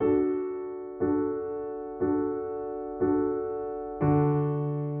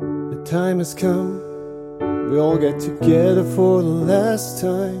Time has come, we all get together for the last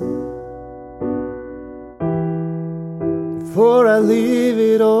time. Before I leave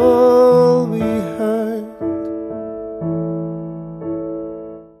it all behind,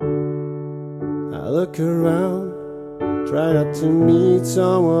 I look around, try not to meet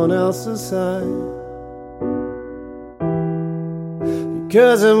someone else's eye,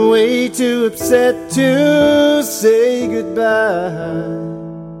 because I'm way too upset to say goodbye.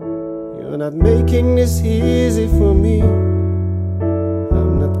 You're not making this easy for me.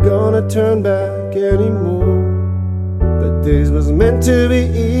 I'm not gonna turn back anymore. But this was meant to be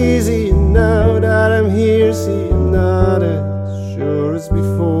easy, and now that I'm here, see, I'm not as sure as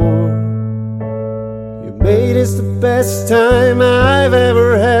before. You made this the best time I've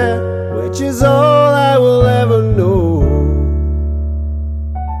ever had, which is all I will ever know.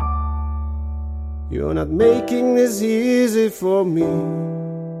 You're not making this easy for me.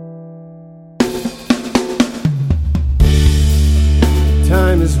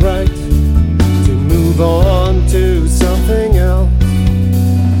 Time is right to move on to something else,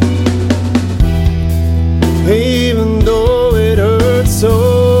 even though it hurts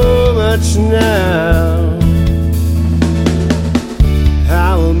so much now.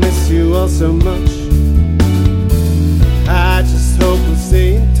 I will miss you all so much. I just hope we'll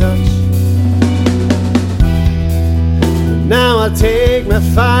stay in touch. But now I'll take my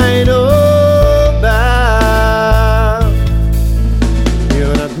final bow.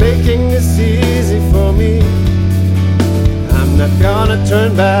 Making this easy for me. I'm not gonna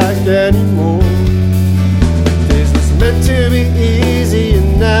turn back anymore. This was meant to be easy,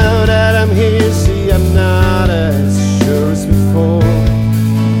 and now that I'm here, see, I'm not as sure as before.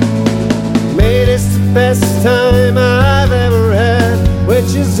 Made this the best time I've ever had,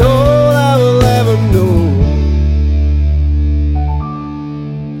 which is all I will ever know.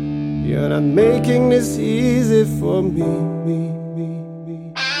 You're not making this easy for me.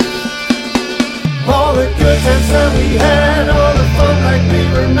 All the good times that we had, all the fun like we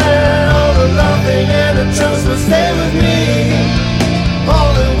were mad, all the laughing and the jokes will stay with me.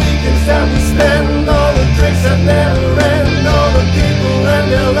 All the weekends that we spend, all the drinks that never end, all the people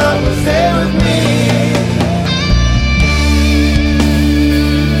and their love will stay with me.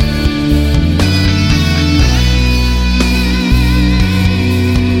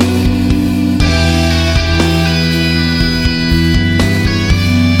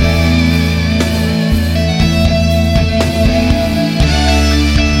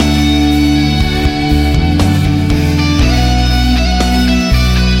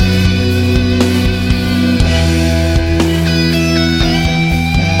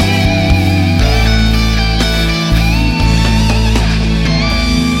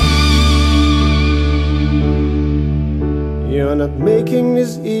 You're not making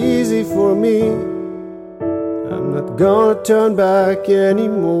this easy for me. I'm not gonna turn back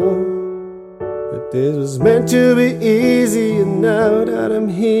anymore. But this was meant to be easy, and now that I'm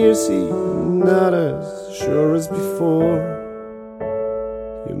here, see, I'm not as sure as before.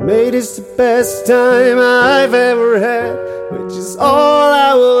 You made this the best time I've ever had, which is all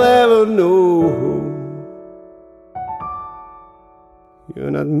I will ever know.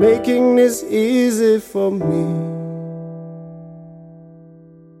 You're not making this easy for me.